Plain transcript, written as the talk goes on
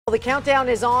The countdown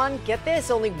is on. Get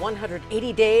this, only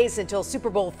 180 days until Super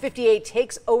Bowl 58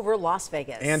 takes over Las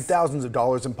Vegas. And thousands of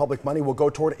dollars in public money will go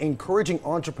toward encouraging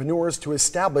entrepreneurs to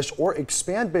establish or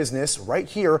expand business right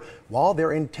here while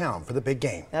they're in town for the big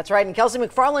game. That's right. And Kelsey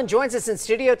McFarland joins us in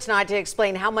studio tonight to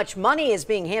explain how much money is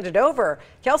being handed over.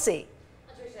 Kelsey.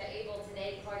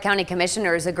 County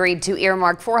commissioners agreed to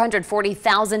earmark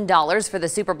 $440,000 for the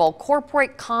Super Bowl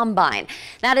Corporate Combine.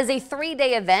 That is a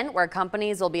 3-day event where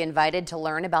companies will be invited to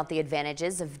learn about the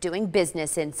advantages of doing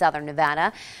business in Southern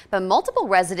Nevada. But multiple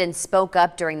residents spoke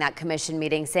up during that commission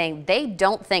meeting, saying they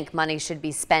don't think money should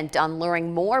be spent on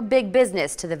luring more big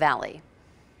business to the valley.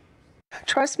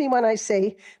 Trust me when I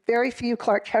say very few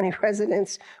Clark County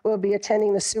residents will be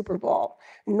attending the Super Bowl,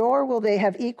 nor will they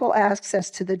have equal access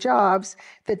to the jobs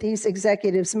that these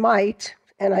executives might,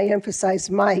 and I emphasize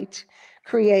might,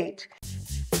 create.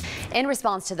 In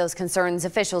response to those concerns,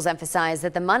 officials emphasize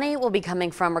that the money will be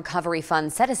coming from recovery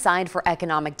funds set aside for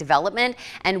economic development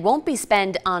and won't be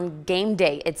spent on game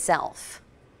day itself.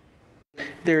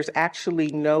 There's actually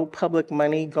no public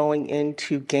money going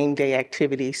into game day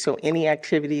activities. So any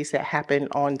activities that happen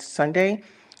on Sunday,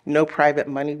 no public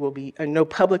money will be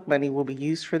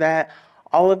used for that.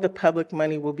 All of the public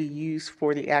money will be used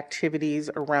for the activities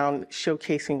around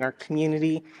showcasing our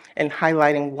community and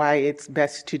highlighting why it's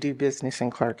best to do business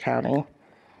in Clark County.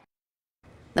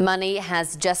 The money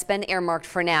has just been earmarked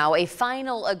for now. A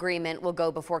final agreement will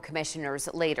go before commissioners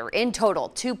later. In total,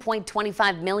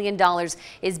 $2.25 million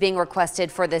is being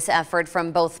requested for this effort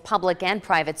from both public and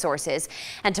private sources.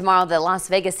 And tomorrow, the Las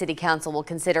Vegas City Council will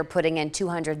consider putting in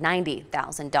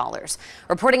 $290,000.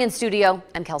 Reporting in studio,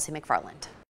 I'm Kelsey McFarland.